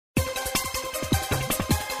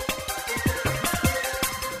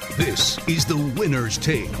This is the Winner's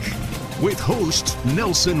Take with host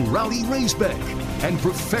Nelson Rowdy Raisbeck and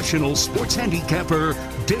professional sports handicapper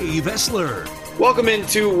Dave Essler. Welcome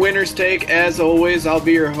into Winner's Take. As always, I'll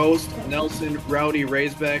be your host, Nelson Rowdy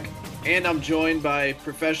Raisbeck, and I'm joined by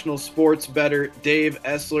professional sports bettor Dave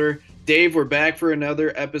Essler. Dave, we're back for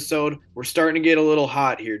another episode. We're starting to get a little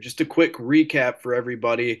hot here. Just a quick recap for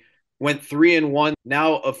everybody. Went 3-1,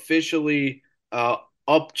 now officially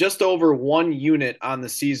up just over 1 unit on the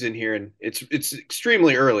season here, and it's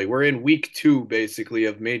extremely early. We're in week 2, basically,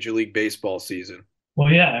 of Major League Baseball season.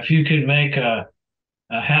 Well, yeah, if you could make a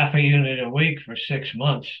half a unit a week for 6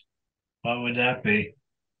 months, what would that be?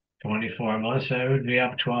 24 months, that would be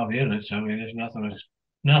up 12 units. I mean, there's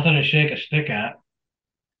nothing to shake a stick at.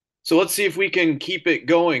 So let's see if we can keep it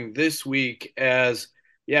going this week as,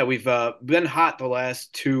 we've been hot the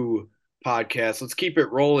last 2 podcasts. Let's keep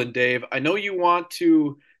it rolling, Dave. I know you want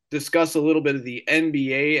to discuss a little bit of the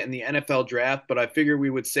NBA and the NFL draft, but I figured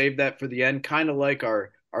we would save that for the end, kind of like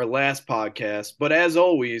our last podcast. But as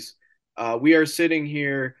always, we are sitting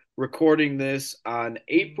here recording this on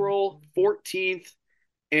April 14th,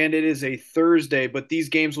 and it is a Thursday, but these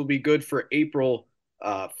games will be good for April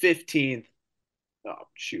 15th. Oh,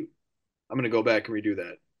 shoot. I'm going to go back and redo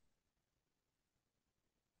that.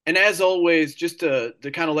 And as always, just to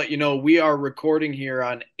kind of let you know, we are recording here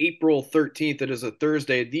on April 13th. It is a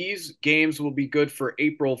Thursday. These games will be good for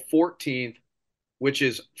April 14th, which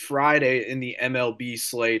is Friday in the MLB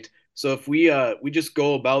slate. So if we just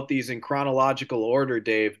go about these in chronological order,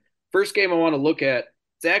 Dave, first game I want to look at,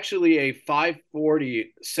 it's actually a 5:40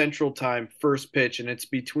 Central Time first pitch, and it's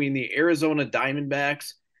between the Arizona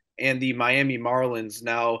Diamondbacks and the Miami Marlins.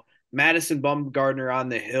 Now, Madison Bumgarner on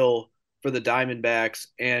the hill for the Diamondbacks,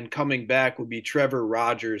 and coming back would be Trevor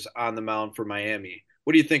Rogers on the mound for Miami.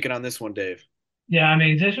 What are you thinking on this one, Dave? Yeah, I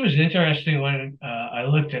mean, this was interesting when I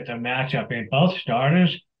looked at the matchup. I mean, both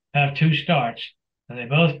starters have 2 starts, and they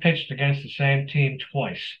both pitched against the same team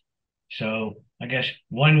twice. So I guess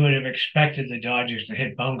one would have expected the Dodgers to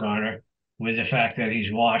hit Bumgarner with the fact that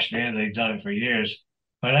he's washed and they've done it for years.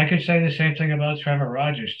 But I could say the same thing about Trevor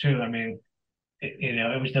Rogers, too. I mean,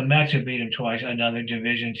 it was the Mets who beat him twice, another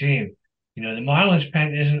division team. The Marlins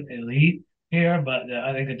pen isn't elite here, but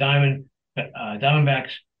I think the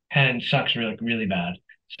Diamondbacks pen sucks really, really bad.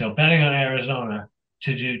 So betting on Arizona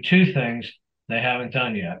to do 2 things they haven't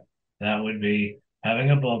done yet. That would be having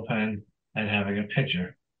a bullpen and having a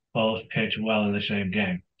pitcher both pitch well in the same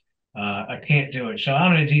game. I can't do it. So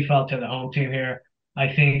I'm going to default to the home team here. I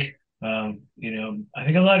think, I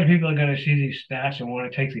think a lot of people are going to see these stats and want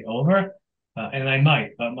to take the over, and I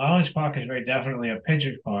might. But Marlins Park is very definitely a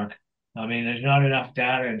pitcher's park. I mean, there's not enough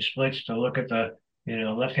data and splits to look at the,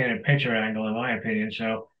 left-handed pitcher angle, in my opinion.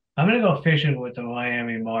 So I'm going to go fishing with the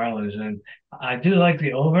Miami Marlins. And I do like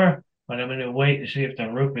the over, but I'm going to wait to see if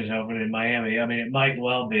the roof is open in Miami. I mean, it might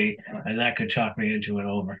well be, and that could talk me into an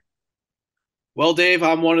over. Well, Dave,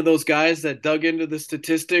 I'm one of those guys that dug into the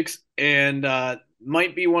statistics and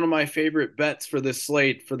might be one of my favorite bets for this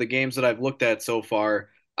slate for the games that I've looked at so far.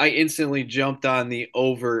 I instantly jumped on the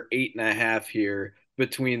over 8.5 here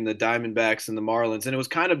between the Diamondbacks and the Marlins. And it was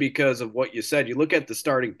kind of because of what you said. You look at the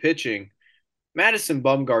starting pitching, Madison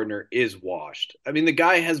Bumgarner is washed. I mean, the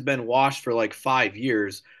guy has been washed for like 5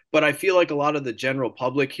 years, but I feel like a lot of the general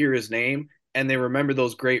public hear his name and they remember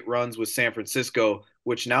those great runs with San Francisco,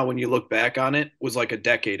 which now when you look back on it was like a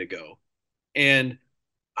decade ago. And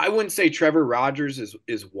I wouldn't say Trevor Rogers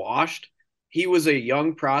is washed. He was a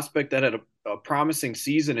young prospect that had a promising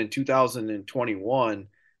season in 2021.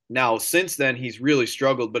 Now, since then, he's really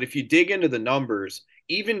struggled. But if you dig into the numbers,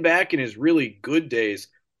 even back in his really good days,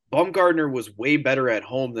 Bumgarner was way better at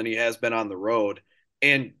home than he has been on the road.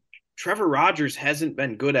 And Trevor Rogers hasn't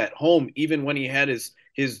been good at home, even when he had his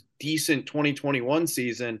decent 2021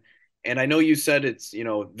 season. And I know you said it's,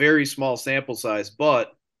 very small sample size,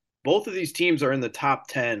 but both of these teams are in the top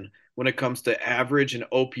 10 when it comes to average and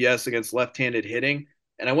OPS against left-handed hitting.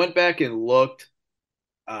 And I went back and looked,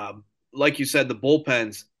 like you said, the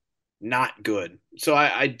bullpen's not good. So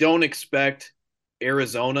I don't expect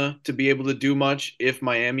Arizona to be able to do much if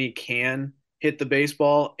Miami can hit the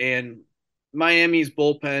baseball. And Miami's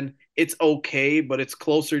bullpen, it's okay, but it's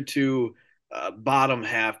closer to bottom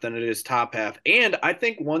half than it is top half. And I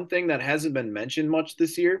think one thing that hasn't been mentioned much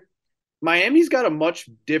this year, Miami's got a much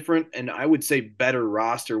different and I would say better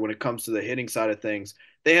roster when it comes to the hitting side of things.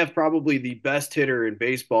 They have probably the best hitter in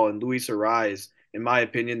baseball in Luis Ariz. In my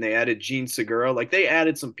opinion, they added Gene Segura. Like they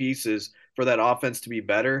added some pieces for that offense to be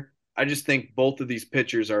better. I just think both of these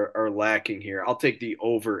pitchers are lacking here. I'll take the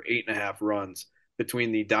over 8.5 runs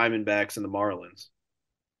between the Diamondbacks and the Marlins.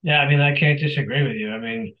 Yeah, I mean, I can't disagree with you. I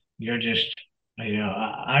mean, you're just,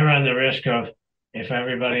 I run the risk of, if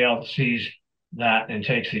everybody else sees that and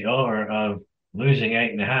takes the over, of losing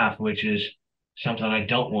 8.5, which is something I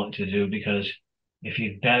don't want to do, because if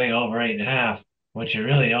you're betting over 8.5, what you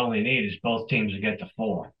really only need is both teams to get to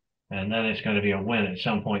 4, and then it's going to be a win at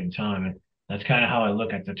some point in time. And that's kind of how I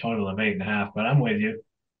look at the total of 8.5. But I'm with you.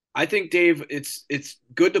 I think, Dave, it's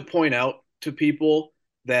good to point out to people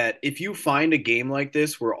that if you find a game like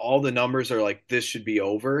this where all the numbers are like this should be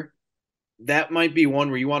over, that might be one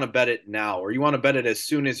where you want to bet it now, or you want to bet it as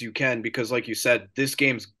soon as you can, because like you said, this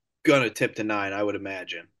game's gonna tip to 9, I would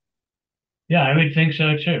imagine. Yeah, I would think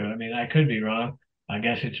so too. I mean, I could be wrong. I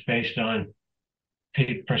guess it's based on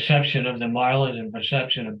perception of the Marlins and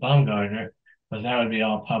perception of Bumgarner, but that would be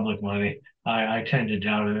all public money. I tend to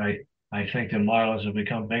doubt it. I think the Marlins will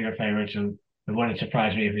become bigger favorites, and it wouldn't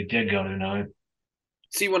surprise me if it did go to 9.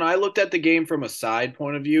 See, when I looked at the game from a side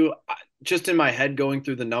point of view, just in my head going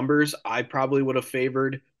through the numbers, I probably would have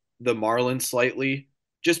favored the Marlins slightly,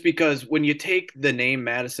 just because when you take the name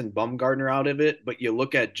Madison Bumgarner out of it, but you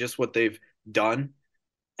look at just what they've done,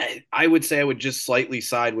 I would say I would just slightly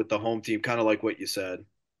side with the home team, kind of like what you said.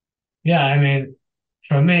 Yeah, I mean,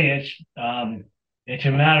 for me, it's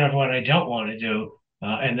a matter of what I don't want to do,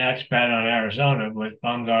 and that's bet on Arizona with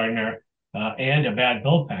Bumgarner and a bad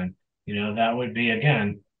bullpen. That would be,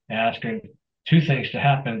 again, asking two things to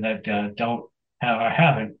happen that don't have or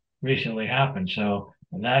haven't recently happened. So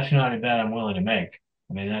that's not a bet I'm willing to make.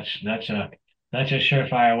 I mean, that's a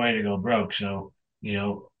surefire way to go broke. So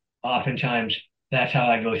oftentimes that's how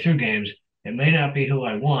I go through games. It may not be who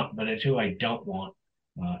I want, but it's who I don't want.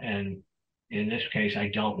 And in this case, I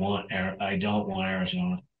don't want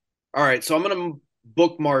Arizona. All right, so I'm going to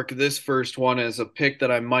bookmark this first one as a pick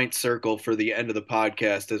that I might circle for the end of the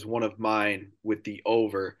podcast as one of mine with the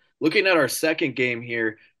over. Looking at our second game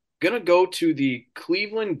here, going to go to the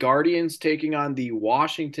Cleveland Guardians taking on the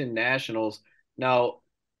Washington Nationals. Now,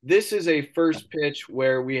 this is a first pitch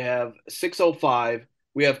where we have 6:05.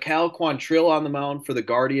 We have Cal Quantrill on the mound for the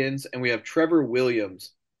Guardians, and we have Trevor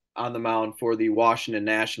Williams on the mound for the Washington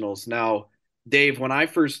Nationals. Now, Dave, when I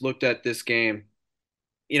first looked at this game,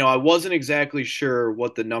 I wasn't exactly sure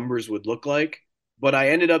what the numbers would look like, but I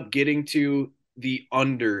ended up getting to the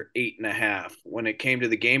under 8.5 when it came to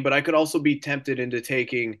the game. But I could also be tempted into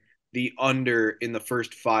taking the under in the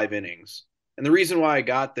first 5 innings. And the reason why I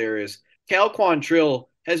got there is Cal Quantrill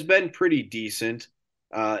has been pretty decent.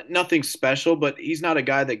 Nothing special, but he's not a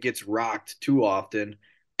guy that gets rocked too often.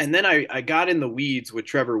 And then I got in the weeds with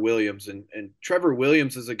Trevor Williams, and Trevor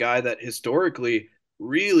Williams is a guy that historically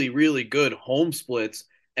really, really good home splits,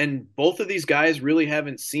 and both of these guys really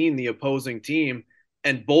haven't seen the opposing team,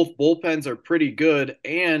 and both bullpens are pretty good.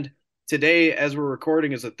 And today, as we're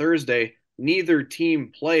recording, is a Thursday. Neither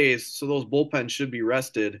team plays, so those bullpens should be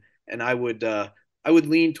rested. And I would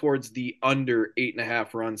lean towards the under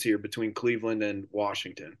 8.5 runs here between Cleveland and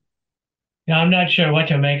Washington. Yeah, I'm not sure what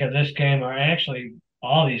to make of this game, or actually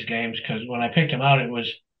all these games, because when I picked them out, it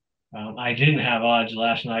was I didn't have odds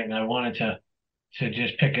last night, and I wanted to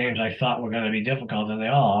just pick games I thought were going to be difficult, and they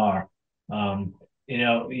all are.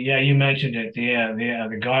 Yeah, you mentioned it.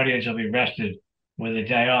 The Guardians will be rested with a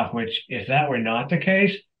day off, which, if that were not the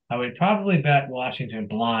case, I would probably bet Washington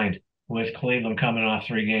blind with Cleveland coming off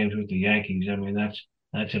 3 games with the Yankees. I mean,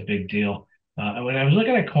 that's a big deal. And when I was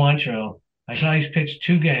looking at Quantrill, I saw he's pitched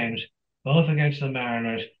 2 games, both against the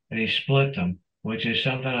Mariners, and he split them, which is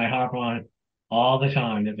something I harp on all the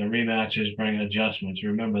time, that the rematches bring adjustments.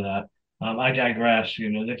 Remember that. I digress.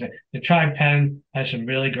 The Tribe Pen has some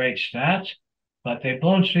really great stats, but they've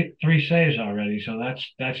blown 3 saves already. So that's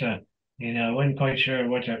I wasn't quite sure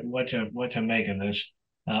what to make of this.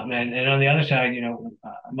 And on the other side,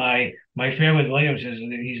 my fear with Williams is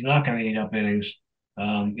that he's not going to eat up innings.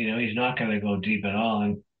 He's not going to go deep at all.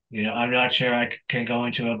 And I'm not sure I can go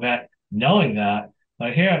into a bet knowing that.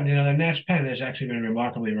 But here, the Nats pen has actually been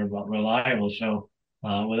remarkably reliable. So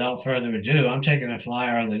without further ado, I'm taking a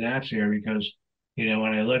flyer on the Nats here because,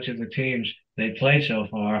 when I looked at the teams they played so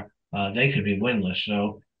far, they could be winless.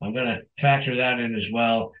 So I'm going to factor that in as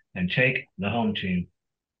well and take the home team.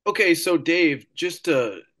 Okay, so Dave, just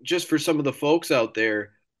for some of the folks out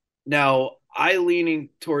there, now I leaning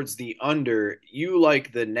towards the under. You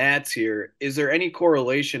like the Nats here. Is there any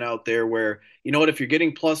correlation out there where, you know what, if you're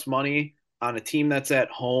getting plus money on a team that's at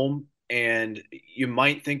home and you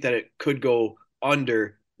might think that it could go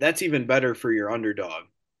under, that's even better for your underdog.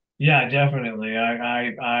 Yeah, definitely.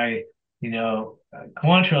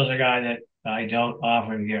 Quantrill's a guy that I don't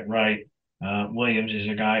often get right. Williams is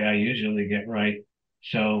a guy I usually get right.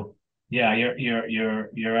 So yeah,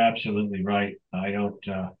 you're absolutely right. I don't,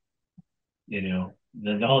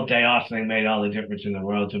 the whole day off thing made all the difference in the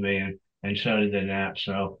world to me, and so did the Nats.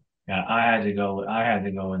 So yeah, I had to go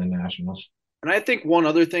with the Nationals. And I think one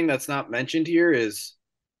other thing that's not mentioned here is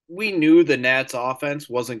we knew the Nats offense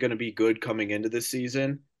wasn't going to be good coming into this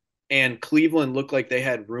season, and Cleveland looked like they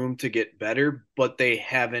had room to get better, but they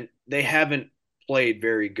haven't played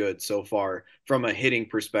very good so far from a hitting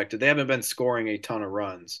perspective. They haven't been scoring a ton of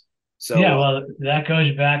runs. Yeah, So well, that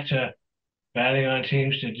goes back to batting on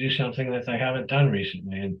teams to do something that they haven't done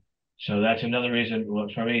recently, and so that's another reason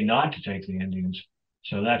for me not to take the Indians.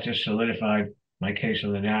 So that just solidified my case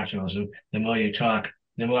on the Nationals. And the more you talk,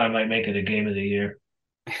 the more I might make it a game of the year.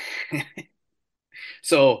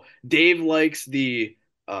 So Dave likes the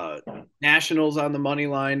uh, Nationals on the money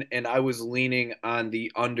line, and I was leaning on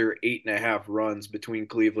the under 8.5 runs between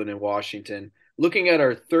Cleveland and Washington. Looking at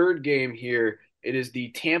our third game here, it is the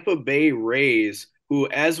Tampa Bay Rays, who,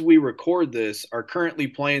 as we record this, are currently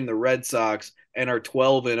playing the Red Sox and are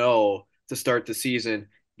 12-0 to start the season.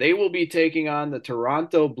 They will be taking on the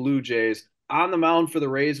Toronto Blue Jays. On the mound for the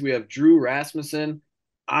Rays, we have Drew Rasmussen.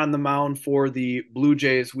 On the mound for the Blue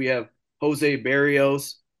Jays, we have Jose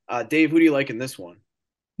Barrios. Dave, who do you like in this one?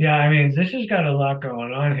 Yeah, I mean, this has got a lot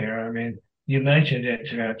going on here. I mean, you mentioned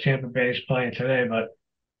it, Tampa Bay's playing today, but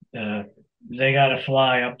uh, they got to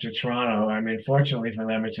fly up to Toronto. I mean, fortunately for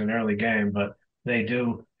them, it's an early game, but they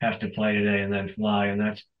do have to play today and then fly, and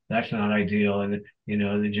that's not ideal. And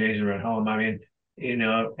the Jays are at home. I mean,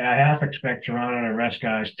 I half expect Toronto to rest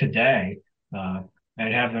guys today, uh,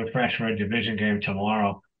 and have them fresh for a division game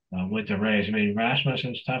tomorrow with the Rays. I mean,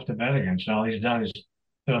 Rasmussen's tough to bet against. All he's done is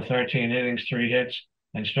throw 13 innings, 3 hits,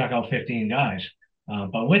 and struck out 15 guys.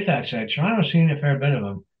 But with that said, Toronto's seen a fair bit of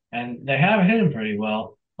him, and they have hit him pretty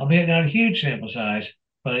well, albeit not a huge sample size,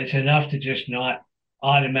 but it's enough to just not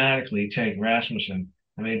automatically take Rasmussen.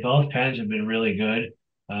 I mean, both pens have been really good,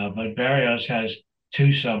 but Barrios has two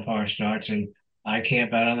subpar starts, and I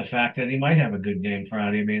can't bet on the fact that he might have a good game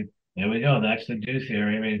Friday. I mean, there we go. That's the do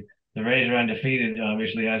theory. I mean, the Rays are undefeated,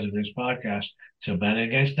 obviously, as of this podcast, so betting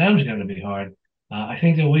against them is going to be hard. I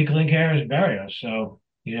think the weak link here is Barrios, so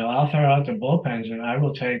I'll throw out the bullpens, and I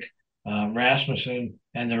will take Rasmussen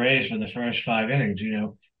and the Rays for the first 5 innings.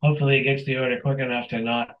 Hopefully he gets the order quick enough to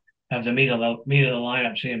not have the meat of the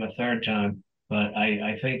lineup see him a third time. But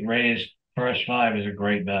I think Ray's first five is a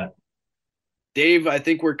great bet. Dave, I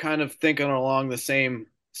think we're kind of thinking along the same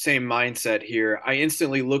mindset here. I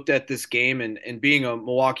instantly looked at this game and being a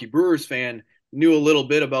Milwaukee Brewers fan, knew a little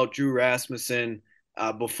bit about Drew Rasmussen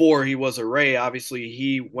before he was a Ray. Obviously,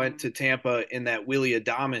 he went to Tampa in that Willie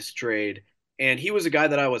Adames trade, and he was a guy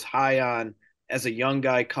that I was high on as a young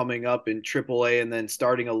guy coming up in AAA and then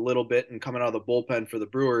starting a little bit and coming out of the bullpen for the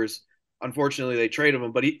Brewers. Unfortunately, they traded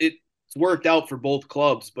him, but it's worked out for both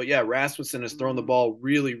clubs. But yeah, Rasmussen has thrown the ball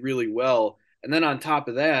really, really well. And then on top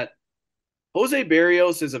of that, Jose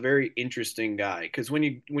Barrios is a very interesting guy because when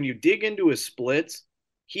you dig into his splits,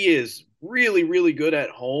 he is really really good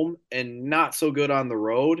at home and not so good on the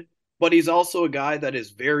road. But he's also a guy that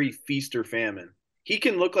is very feast or famine. He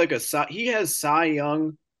can look like he has Cy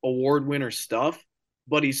Young award winner stuff,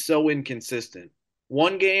 but he's so inconsistent.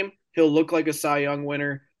 One game he'll look like a Cy Young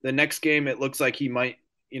winner. The next game it looks like he might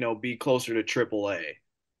be closer to AAA.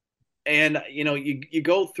 And you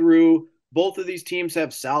go through both of these teams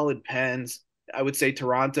have solid pens. I would say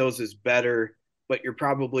Toronto's is better, but you're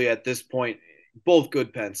probably at this point both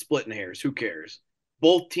good pens, splitting hairs. Who cares?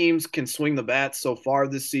 Both teams can swing the bat so far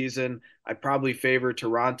this season. I probably favor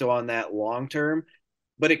Toronto on that long term,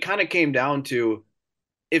 but it kind of came down to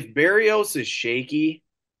if Barrios is shaky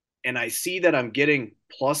and I see that I'm getting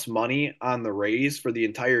plus money on the Rays for the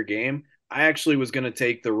entire game, I actually was going to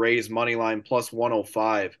take the Rays money line plus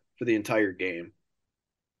 105 for the entire game.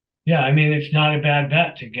 Yeah, I mean it's not a bad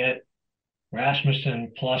bet to get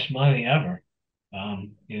Rasmussen plus money ever.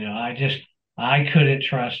 I couldn't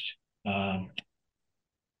trust um,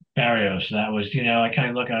 Barrios. That was I kind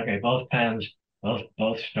of look at okay, both pens,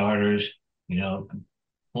 both starters, you know,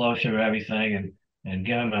 blow through everything and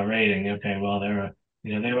give them a rating. Okay, well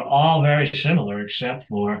they were all very similar except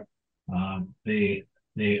for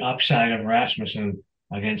the upside of Rasmussen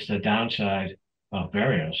against the downside of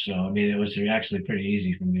Barrios. So I mean it was actually pretty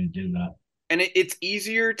easy for me to do that. And it's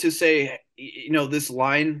easier to say, this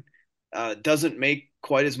line doesn't make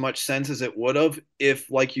quite as much sense as it would have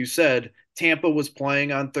if, like you said, Tampa was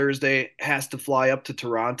playing on Thursday, has to fly up to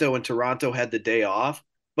Toronto, and Toronto had the day off,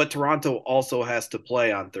 but Toronto also has to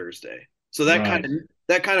play on Thursday. So Right.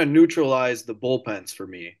 that kind of neutralized the bullpens for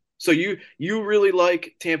me. So you really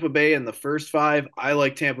like Tampa Bay in the first five. I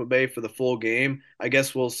like Tampa Bay for the full game. I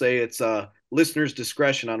guess we'll say it's listeners'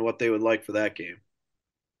 discretion on what they would like for that game.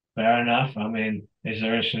 Fair enough. I mean, is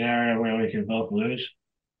there a scenario where we could both lose?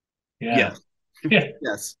 Yeah. Yes. Yeah,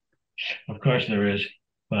 Yes. of course there is.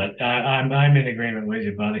 But I'm in agreement with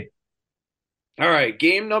you, buddy. All right,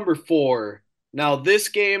 game number 4. Now, this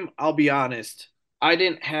game, I'll be honest, I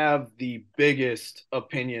didn't have the biggest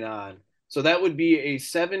opinion on. So that would be a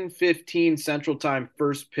 7:15 Central Time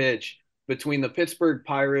first pitch between the Pittsburgh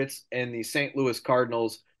Pirates and the St. Louis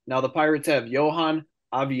Cardinals. Now, the Pirates have Johan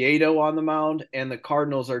Oviedo on the mound, and the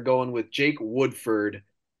Cardinals are going with Jake Woodford.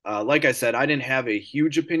 Like I said, I didn't have a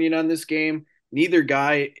huge opinion on this game. Neither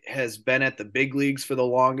guy has been at the big leagues for the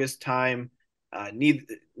longest time.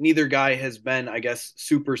 Neither guy has been, I guess,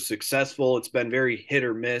 super successful. It's been very hit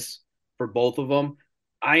or miss for both of them.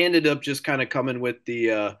 I ended up just kind of coming with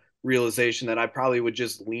the realization that I probably would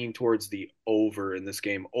just lean towards the over in this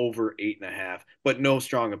game, over 8.5, but no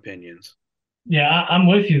strong opinions. Yeah, I'm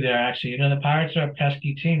with you there, actually. The Pirates are a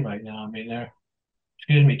pesky team right now. I mean, they're,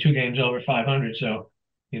 excuse me, 2 games over 500. So,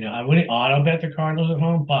 I wouldn't auto bet the Cardinals at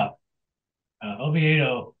home, but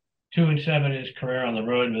Oviedo, 2-7 in his career on the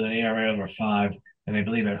road with an ERA over 5, and I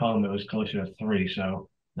believe at home it was closer to 3. So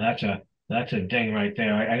that's a ding right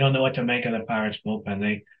there. I don't know what to make of the Pirates bullpen.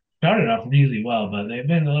 They started off really well, but they've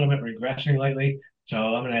been a little bit regressing lately. So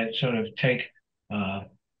I'm going to sort of take uh,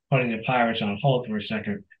 putting the Pirates on hold for a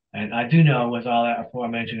second. And I do know with all that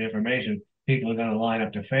aforementioned information, people are going to line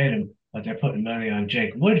up to fade him, but they're putting money on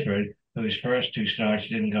Jake Woodford, whose first 2 starts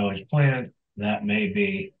didn't go as planned. That may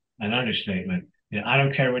be an understatement. I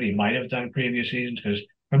don't care what he might have done previous seasons because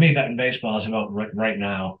for me, betting baseball is about right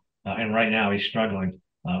now, and right now he's struggling.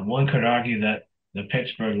 One could argue that the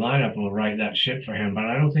Pittsburgh lineup will right that ship for him, but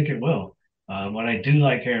I don't think it will. What I do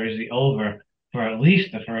like here is the over for at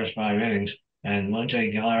least the first 5 innings, and once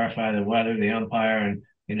they clarify the weather, the umpire, and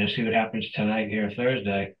see what happens tonight here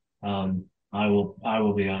Thursday, I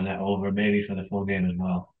will be on that over maybe for the full game as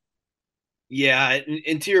well. Yeah,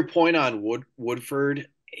 and to your point on Woodford,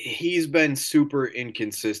 he's been super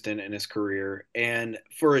inconsistent in his career. And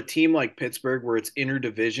for a team like Pittsburgh, where it's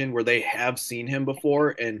interdivision, where they have seen him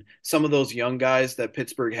before, and some of those young guys that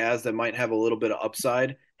Pittsburgh has that might have a little bit of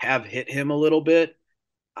upside have hit him a little bit.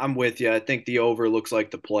 I'm with you. I think the over looks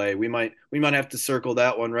like the play. We might have to circle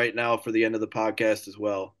that one right now for the end of the podcast as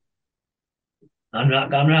well. I'm not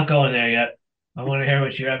going there yet. I want to hear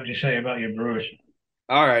what you have to say about your Brewers.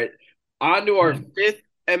 All right. On to our fifth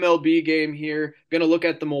MLB game here. Going to look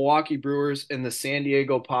at the Milwaukee Brewers and the San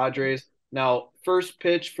Diego Padres. Now, first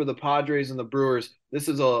pitch for the Padres and the Brewers. This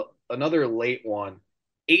is another late one.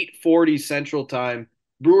 8:40 Central Time.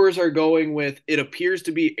 Brewers are going with it appears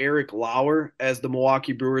to be Eric Lauer as the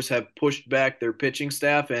Milwaukee Brewers have pushed back their pitching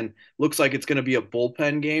staff and looks like it's going to be a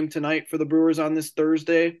bullpen game tonight for the Brewers on this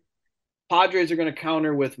Thursday. Padres are going to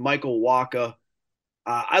counter with Michael Wacha.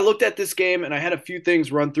 I looked at this game and I had a few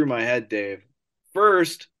things run through my head, Dave.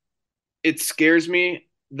 First, it scares me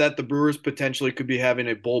that the Brewers potentially could be having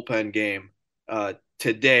a bullpen game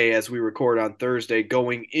today as we record on Thursday,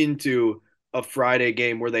 going into a Friday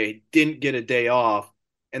game where they didn't get a day off.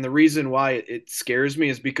 And the reason why it scares me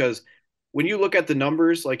is because when you look at the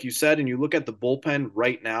numbers, like you said, and you look at the bullpen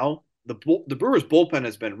right now, the Brewers bullpen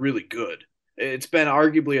has been really good. It's been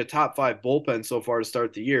arguably a top 5 bullpen so far to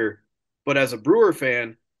start the year. But as a Brewer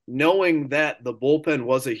fan, knowing that the bullpen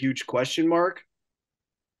was a huge question mark,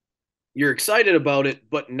 you're excited about it.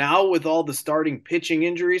 But now with all the starting pitching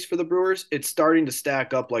injuries for the Brewers, it's starting to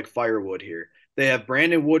stack up like firewood here. They have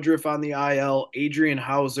Brandon Woodruff on the IL, Adrian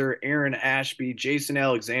Hauser, Aaron Ashby, Jason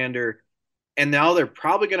Alexander, and now they're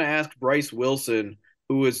probably going to ask Bryce Wilson,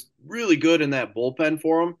 who was really good in that bullpen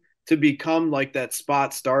for them, to become like that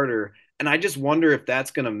spot starter. And I just wonder if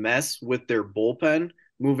that's going to mess with their bullpen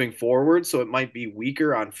moving forward. So it might be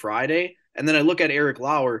weaker on Friday. And then I look at Eric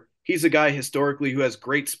Lauer. He's a guy historically who has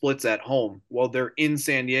great splits at home while they're in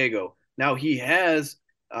San Diego. Now he has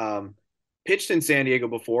pitched in San Diego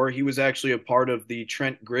before. He was actually a part of the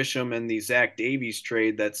Trent Grisham and the Zach Davies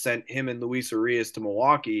trade that sent him and Luis Arias to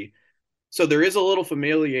Milwaukee. So there is a little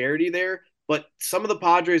familiarity there, but some of the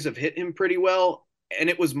Padres have hit him pretty well, and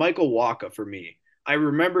it was Michael Wacha for me. I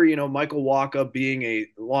remember, Michael Wacha being a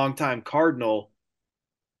longtime Cardinal,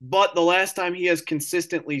 but the last time he has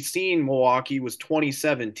consistently seen Milwaukee was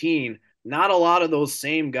 2017. Not a lot of those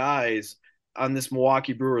same guys on this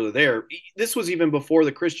Milwaukee Brewer are there. This was even before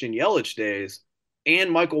the Christian Yelich days,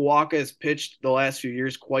 and Michael Wacha has pitched the last few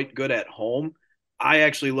years quite good at home. I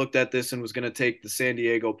actually looked at this and was going to take the San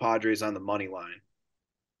Diego Padres on the money line.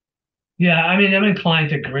 Yeah, I mean, I'm inclined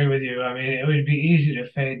to agree with you. I mean, it would be easy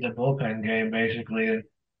to fade the bullpen game basically, and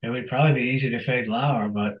it would probably be easy to fade Lauer,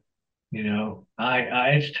 but I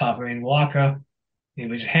it's tough. I mean, Walker, he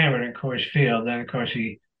was hammered at Coors Field. Then, of course,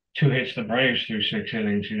 he two hits the Braves through 6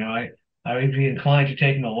 innings. I would be inclined to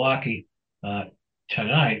take Milwaukee uh,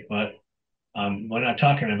 tonight, but we're not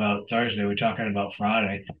talking about Thursday. We're talking about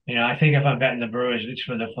Friday. I think if I'm betting the Brewers, it's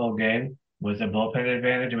for the full game with the bullpen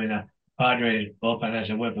advantage. I mean, the Padres bullpen has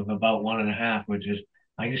a whip of about 1.5, which is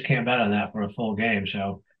I just can't bet on that for a full game.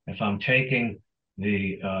 So if I'm taking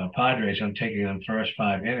the Padres, I'm taking them first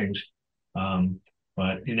 5 innings.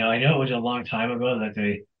 But I know it was a long time ago that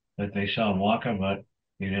they saw Walker, but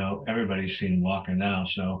everybody's seen Walker now.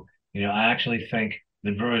 So I actually think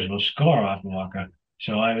the Brewers will score off Walker.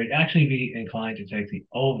 So I would actually be inclined to take the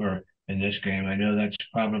over in this game. I know that's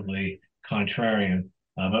probably contrarian,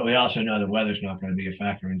 but we also know the weather's not going to be a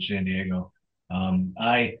factor in San Diego.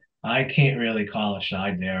 I can't really call a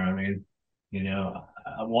side there. I mean,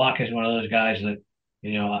 Walk is one of those guys that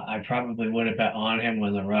I probably would have bet on him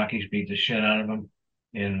when the Rockies beat the shit out of him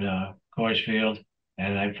in Coors Field,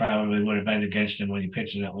 and I probably would have bet against him when he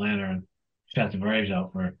pitched in Atlanta and shut the Braves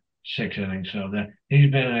out for 6 innings. So that he's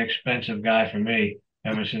been an expensive guy for me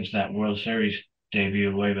ever since that World Series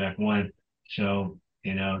debut way back when. So,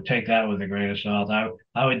 take that with a grain of salt.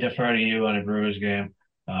 I would defer to you on a Brewers game,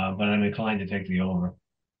 but I'm inclined to take the over.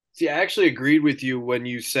 See, I actually agreed with you when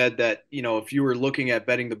you said that, if you were looking at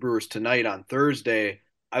betting the Brewers tonight on Thursday,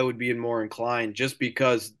 I would be more inclined just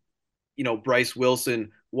because, Bryce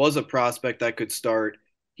Wilson was a prospect that could start.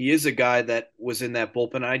 He is a guy that was in that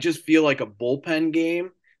bullpen. I just feel like a bullpen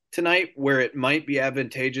game tonight where it might be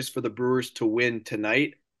advantageous for the Brewers to win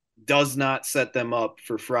tonight does not set them up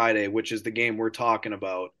for Friday, which is the game we're talking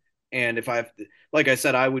about. And if like I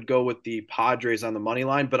said, I would go with the Padres on the money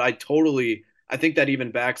line, but I think that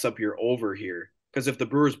even backs up your over here because if the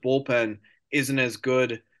Brewers bullpen isn't as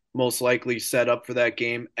good, most likely set up for that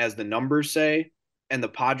game as the numbers say, and the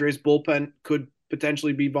Padres bullpen could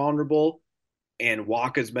potentially be vulnerable, and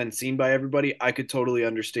Waka's been seen by everybody, I could totally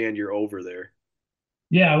understand your over there.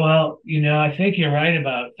 Yeah, well, I think you're right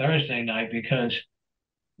about Thursday night because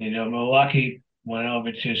Milwaukee went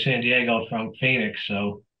over to San Diego from Phoenix,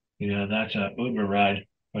 so that's a Uber ride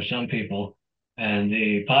for some people. And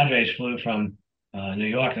the Padres flew from New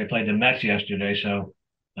York. They played the Mets yesterday, so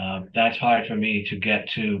that's hard for me to get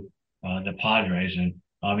to the Padres. And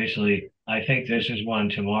obviously, I think this is one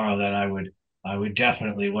tomorrow that I would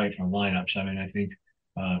definitely wait for lineups. I mean, I think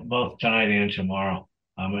both tonight and tomorrow.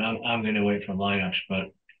 I'm going to wait for lineups, but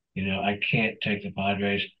I can't take the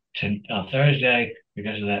Padres to Thursday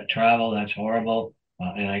because of that travel. That's horrible,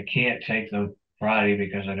 and I can't take them Friday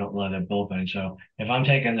because I don't love their bullpen. So if I'm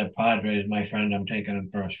taking the Padres, my friend, I'm taking them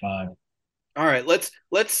first 5. All right, let's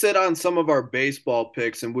sit on some of our baseball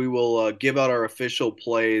picks, and we will give out our official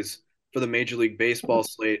plays for the Major League Baseball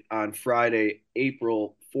slate on Friday,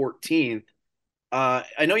 April 14th.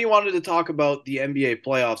 I know you wanted to talk about the NBA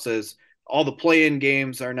playoffs as all the play-in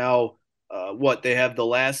games are now what they have the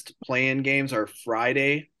last play-in games are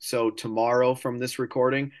Friday, so tomorrow from this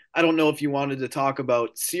recording. I don't know if you wanted to talk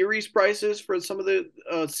about series prices for some of the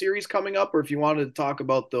series coming up, or if you wanted to talk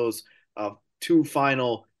about those two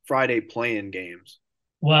final Friday play-in games.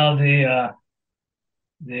 Well, the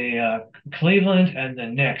Cleveland and the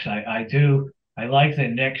Knicks. I like the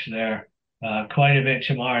Knicks there quite a bit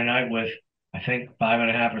tomorrow night with I think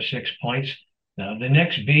 5.5 or 6 points. The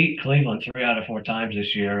Knicks beat Cleveland 3 out of 4 times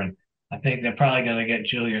this year, and I think they're probably going to get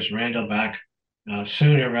Julius Randle back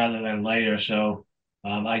sooner rather than later. So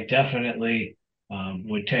I definitely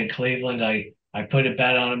would take Cleveland. I put a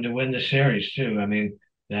bet on them to win the series too. I mean,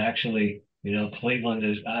 they actually, Cleveland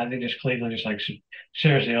is. I think this Cleveland is like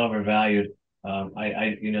seriously overvalued.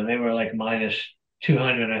 They were like minus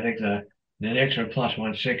 200. I think the Knicks are plus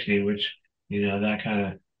 160, which that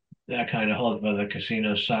kind of holds. But the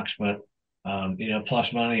casino sucks. But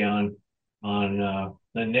plus money on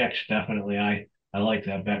the Knicks definitely. I like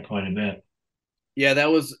that bet quite a bit.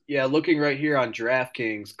 Yeah, looking right here on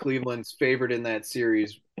DraftKings, Cleveland's favored in that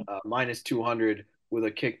series, minus 200 with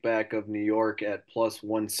a kickback of New York at plus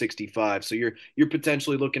 165. So you're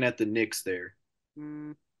potentially looking at the Knicks there.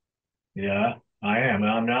 Yeah, I am.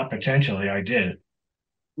 I'm not potentially. I did.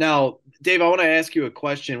 Now, Dave, I want to ask you a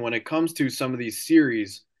question when it comes to some of these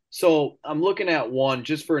series. So I'm looking at one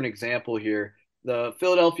just for an example here. The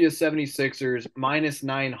Philadelphia 76ers minus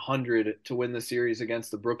 900 to win the series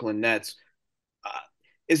against the Brooklyn Nets. Uh,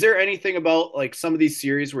 is there anything about like some of these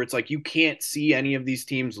series where it's like you can't see any of these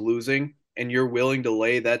teams losing and you're willing to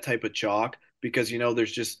lay that type of chalk because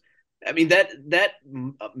there's just I mean that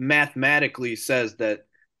mathematically says that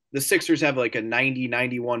the Sixers have like a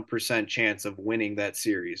 90-91% chance of winning that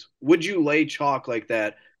series. Would you lay chalk like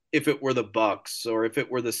that if it were the Bucks or if it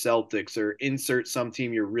were the Celtics or insert some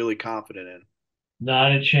team you're really confident in?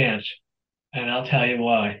 Not a chance. and I'll tell you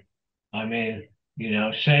why. I mean,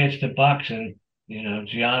 say it's the Bucks and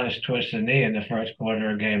Giannis twists the knee in the first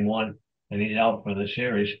quarter of game one, and he's out for the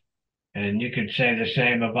series. And you could say the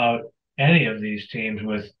same about any of these teams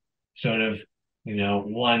with sort of,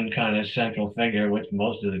 one kind of central figure, which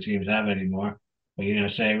most of the teams have anymore. But,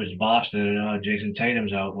 say it was Boston and Jason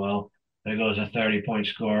Tatum's out. Well, there goes a 30-point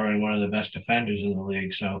scorer and one of the best defenders in the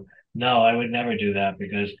league. So, no, I would never do that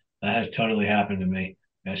because that has totally happened to me,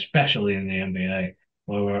 especially in the NBA,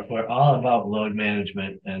 where we're all about load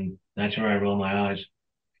management. And that's where I roll my eyes.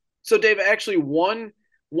 So, Dave, actually,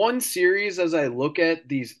 one series as I look at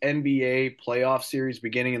these NBA playoff series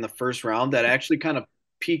beginning in the first round that actually kind of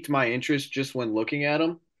piqued my interest just when looking at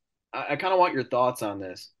them. I kind of want your thoughts on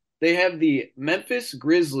this. They have the Memphis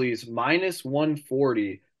Grizzlies minus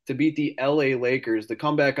 140 to beat the LA Lakers. The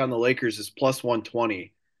comeback on the Lakers is plus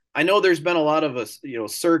 120. I know there's been a lot of us,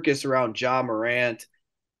 circus around Ja Morant,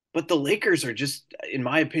 but the Lakers are just, in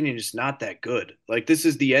my opinion, just not that good. Like this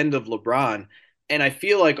is the end of LeBron, and I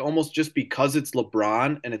feel like almost just because it's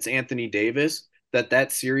LeBron and it's Anthony Davis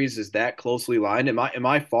that series is that closely lined. Am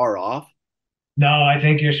I far off? No, I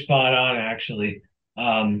think you're spot on, actually.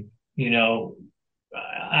 Um, you know,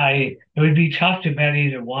 it would be tough to bet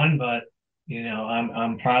either one, but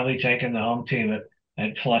I'm probably taking the home team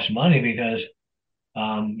at plus money because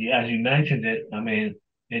as you mentioned it, I mean,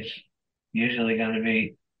 it's usually going to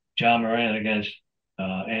be John Morant against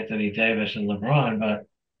Anthony Davis and LeBron, but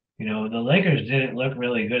the Lakers didn't look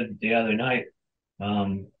really good the other night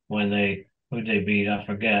when who'd they beat? I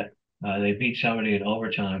forget. They beat somebody in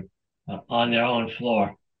overtime on their own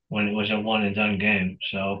floor when it was a one and done game.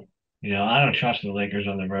 So, I don't trust the Lakers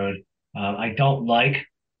on the road. I don't like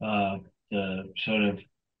the sort of,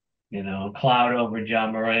 cloud over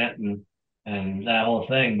John Morant and that whole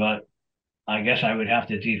thing, but I guess I would have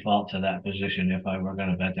to default to that position if I were going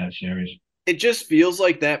to bet that series. It just feels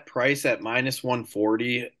like that price at minus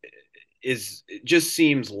 140 is it just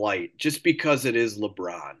seems light just because it is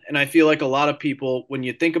LeBron. And I feel like a lot of people, when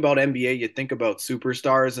you think about NBA, you think about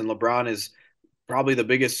superstars, and LeBron is probably the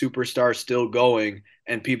biggest superstar still going,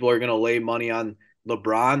 and people are going to lay money on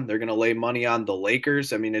LeBron. They're going to lay money on the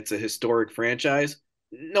Lakers. I mean, it's a historic franchise.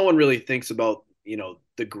 No one really thinks about,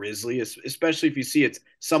 the Grizzlies, especially if you see it's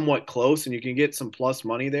somewhat close and you can get some plus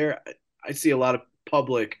money there. I see a lot of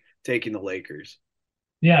public taking the Lakers.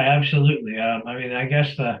 Yeah, absolutely. I mean, I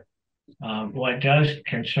guess what does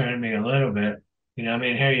concern me a little bit, I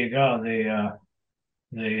mean, here you go. The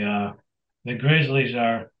the Grizzlies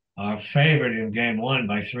are favored in game one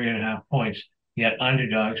by 3.5 points, yet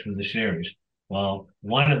underdogs for the series. Well,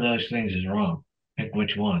 one of those things is wrong. Pick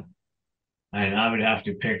which one. And I would have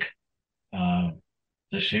to pick uh,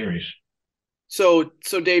 the series. So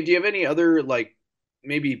Dave, do you have any other like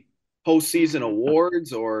maybe postseason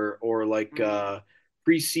awards or like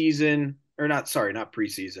preseason or not? Sorry, not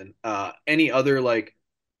preseason. Any other like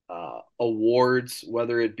awards,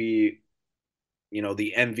 whether it be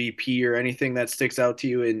the MVP or anything that sticks out to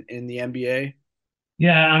you in the NBA?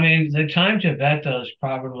 Yeah, I mean, the time to bet those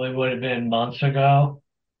probably would have been months ago,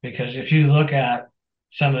 because if you look at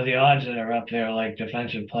some of the odds that are up there, like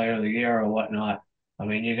Defensive Player of the Year or whatnot, I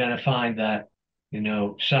mean, you're going to find that,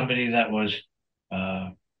 somebody that was, uh,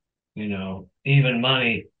 even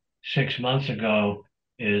money 6 months ago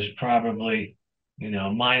is probably,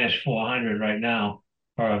 minus 400 right now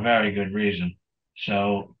for a very good reason.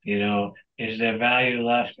 So, is there value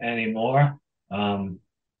left anymore?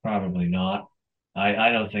 Probably not. I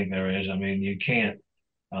don't think there is. I mean,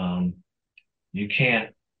 um, you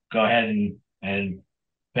can't go ahead and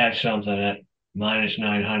bet something at minus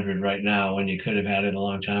 900 right now when you could have had it a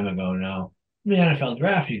long time ago. Now, in the NFL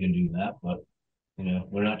draft, you can do that, but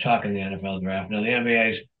we're not talking the NFL draft. No, the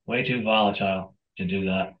NBA is way too volatile to do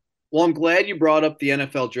that. Well, I'm glad you brought up the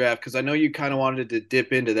NFL draft because I know you kind of wanted to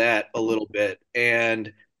dip into that a little bit.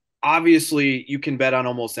 And obviously, you can bet on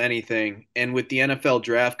almost anything. And with the NFL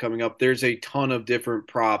draft coming up, there's a ton of different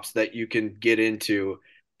props that you can get into.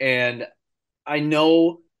 And I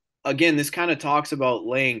know, again, this kind of talks about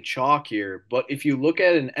laying chalk here, but if you look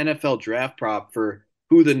at an NFL draft prop for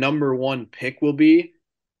who the number one pick will be,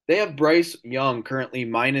 they have Bryce Young currently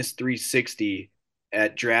minus 360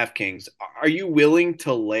 at DraftKings. Are you willing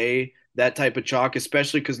to lay that type of chalk,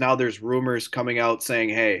 especially because now there's rumors coming out saying,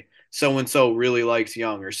 hey, so and so really likes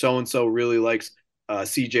Young or so and so really likes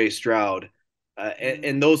CJ Stroud?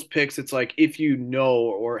 And those picks, it's like if you know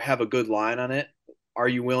or have a good line on it, are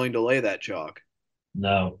you willing to lay that chalk?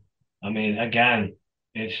 No, I mean, again,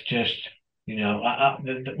 it's just,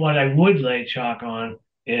 what I would lay chalk on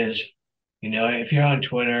is, if you're on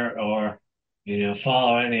Twitter or,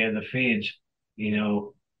 follow any of the feeds, you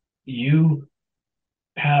know, you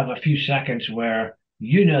have a few seconds where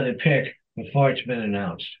the pick before it's been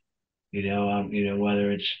announced.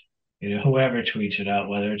 Whether it's whoever tweets it out,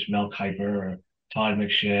 whether it's Mel Kiper or Todd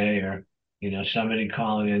McShay or somebody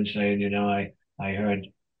calling in saying, I heard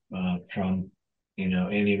from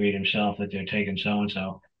Andy Reid himself that they're taking so and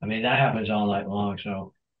so. I mean, that happens all night long.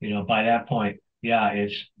 So by that point, yeah,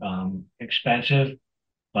 it's expensive,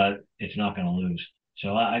 but it's not going to lose.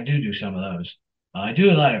 So I do some of those. I do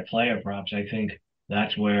a lot of player props. I think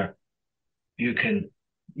that's where you can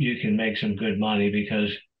make some good money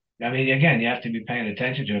because I mean again you have to be paying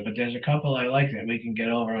attention to it. But there's a couple I like that we can get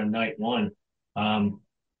over on night one.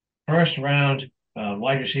 First round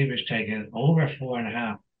wide receivers taken over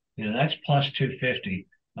 4.5. That's plus 250.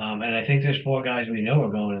 And I think there's four guys we know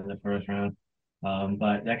are going in the first round.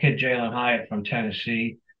 But that kid Jalen Hyatt from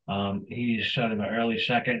Tennessee, he's sort of an early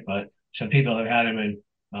second, but some people have had him in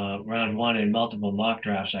round one in multiple mock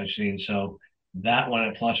drafts I've seen. So that one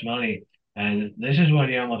at plus money. And this is one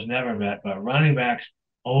you almost never bet, but running backs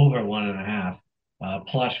over 1.5,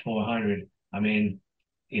 plus 400. I mean,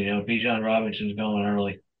 Bijan Robinson's going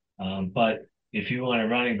early. But if you want a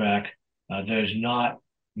running back, there's not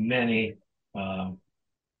many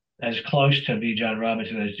as close to Bijan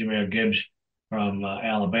Robinson as Jahmyr Gibbs from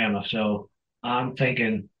Alabama. So I'm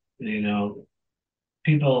thinking, people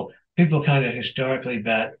kind of historically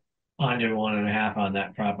bet under 1.5 on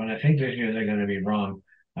that prop, and I think this year they're going to be wrong.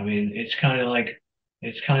 I mean, it's kind of like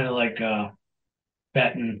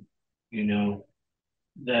betting, you know,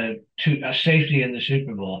 a safety in the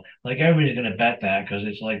Super Bowl. Like everybody's going to bet that because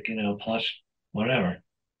it's like plus whatever,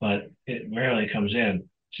 but it rarely comes in.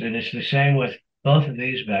 So it's the same with both of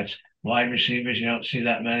these bets. Wide receivers, you don't see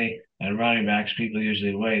that many, and running backs, people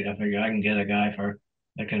usually wait. I figure I can get a guy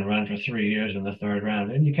that can run for 3 years in the third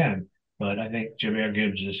round, and you can. But I think Jahmyr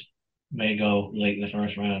Gibbs may go late in the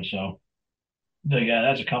first round. So, yeah,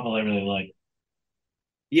 that's a couple I really like.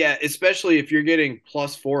 Yeah, especially if you're getting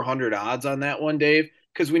plus 400 odds on that one, Dave,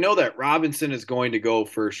 because we know that Robinson is going to go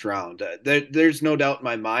first round. There's no doubt in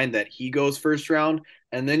my mind that he goes first round.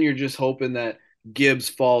 And then you're just hoping that Gibbs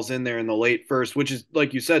falls in there in the late first, which is,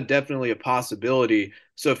 like you said, definitely a possibility.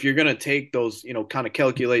 So if you're going to take those, kind of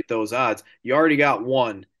calculate those odds, you already got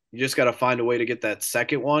one. You just got to find a way to get that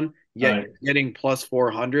second one. Yet Right. getting plus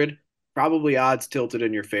 400, probably odds tilted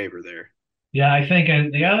in your favor there. Yeah, I think,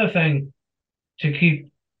 and the other thing to keep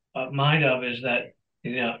mind of is that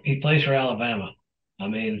he plays for Alabama. I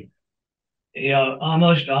mean,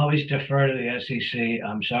 almost always defer to the SEC.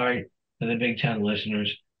 I'm sorry for the Big Ten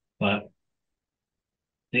listeners, but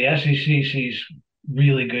the SEC sees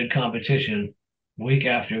really good competition week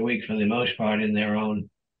after week for the most part in their own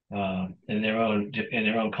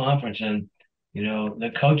conference, and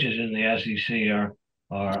the coaches in the SEC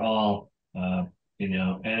are all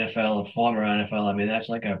NFL, former NFL. I mean, that's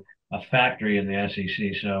like a factory in the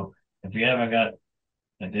SEC. So if you ever got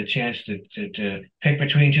the chance to pick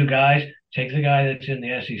between two guys, take the guy that's in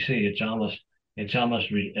the SEC. It's almost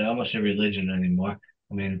a religion anymore.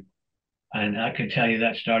 I mean, and I could tell you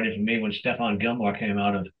that started for me when Stephon Gilmore came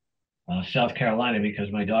out of South Carolina because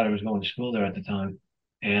my daughter was going to school there at the time,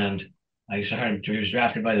 and I used to hear him. He was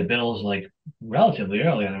drafted by the Bills like relatively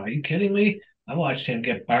early. And I'm, are you kidding me? I watched him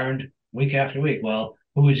get burned week after week. Well,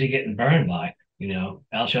 who is he getting burned by?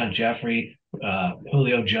 Alshon Jeffrey,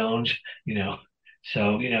 Julio Jones.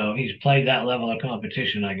 So he's played that level of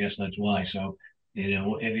competition. I guess that's why. So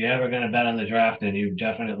if you're ever going to bet on the draft, and you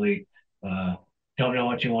definitely don't know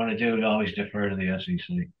what you want to do, to always defer to the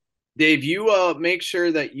SEC. Dave, you make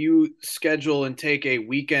sure that you schedule and take a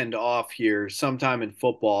weekend off here sometime in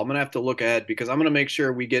football. I'm gonna have to look ahead because I'm gonna make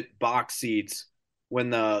sure we get box seats when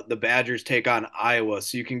the Badgers take on Iowa,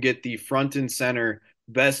 so you can get the front and center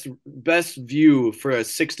best view for a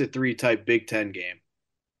 6-3 type Big Ten game.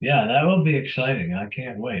 Yeah, that will be exciting. I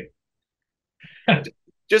can't wait.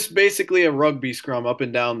 Just basically a rugby scrum up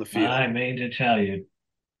and down the field. I mean to tell you.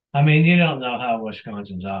 I mean, you don't know how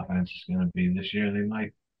Wisconsin's offense is going to be this year.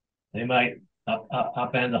 They might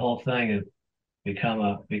upend the whole thing and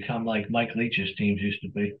become like Mike Leach's teams used to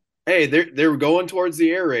be. Hey, they're going towards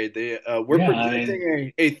the air raid. We're Yeah, I mean,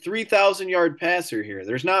 projecting a 3,000 yard passer here.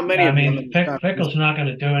 There's not many yeah, I of them mean, in this conference. Fickle's not going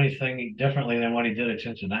to do anything differently than what he did at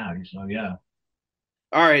Cincinnati. So yeah,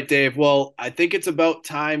 All right, Dave. Well, I think it's about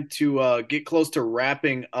time to get close to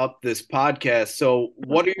wrapping up this podcast. So,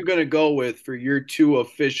 what are you going to go with for your two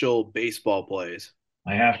official baseball plays?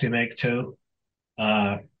 I have to make two.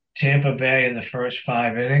 Uh, Tampa Bay in the first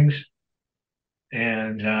 5 innings,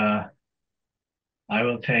 and I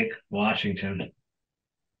will take Washington.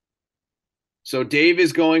 So Dave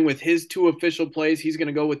is going with his two official plays. He's going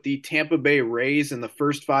to go with the Tampa Bay Rays in the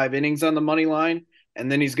first 5 innings on the money line,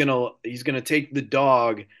 and then he's gonna take the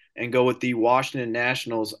dog and go with the Washington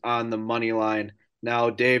Nationals on the money line. Now,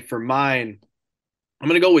 Dave, for mine, I'm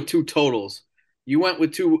going to go with two totals. You went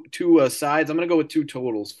with two sides. I'm going to go with two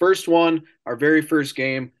totals. First one, our very first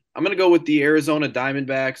game, I'm going to go with the Arizona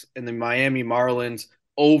Diamondbacks and the Miami Marlins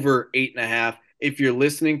over 8.5. If you're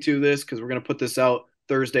listening to this, because we're going to put this out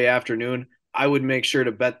Thursday afternoon, I would make sure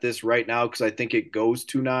to bet this right now because I think it goes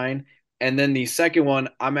to 9. And then the second one,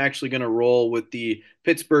 I'm actually going to roll with the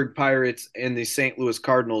Pittsburgh Pirates and the St. Louis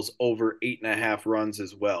Cardinals over 8.5 runs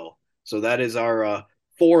as well. So that is our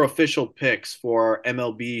 4 official picks for our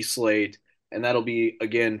MLB slate, and that'll be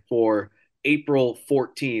again for April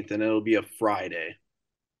 14th, and it'll be a Friday.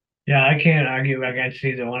 Yeah, I can't argue against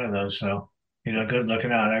either one of those. So, good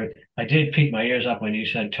looking out. I did peek my ears up when you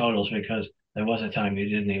said totals because there was a time you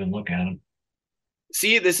didn't even look at them.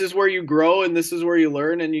 See, this is where you grow and this is where you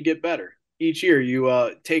learn and you get better. Each year,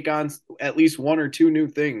 you take on at least 1 or 2 new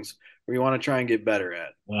things where you want to try and get better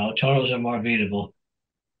at. Well, totals are more beatable.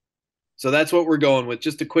 So that's what we're going with.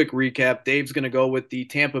 Just a quick recap. Dave's going to go with the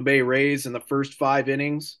Tampa Bay Rays in the first 5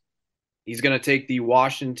 innings. He's going to take the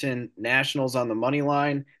Washington Nationals on the money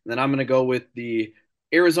line. And then I'm going to go with the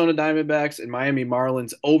Arizona Diamondbacks and Miami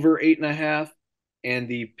Marlins over 8.5, and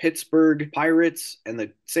the Pittsburgh Pirates and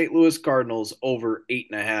the St. Louis Cardinals over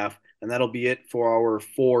 8.5. And that'll be it for our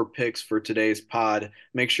 4 picks for today's pod.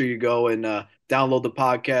 Make sure you go and download the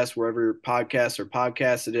podcast wherever podcasts are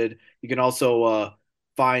podcasted. You can also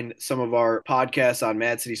find some of our podcasts on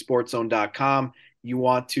MadCitySportsZone.com. You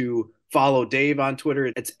want to follow Dave on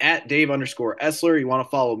Twitter, it's at Dave_Essler. You want to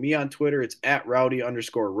follow me on Twitter, it's at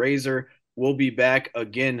Rowdy_Razor. We'll be back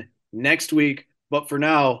again next week. But for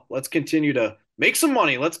now, let's continue to make some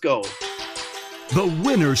money. Let's go. The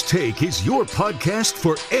Winner's Take is your podcast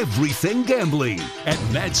for everything gambling at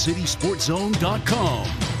MadCitySportsZone.com,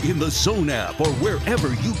 in the Zone app, or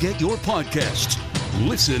wherever you get your podcasts.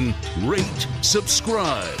 Listen, rate,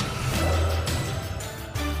 subscribe.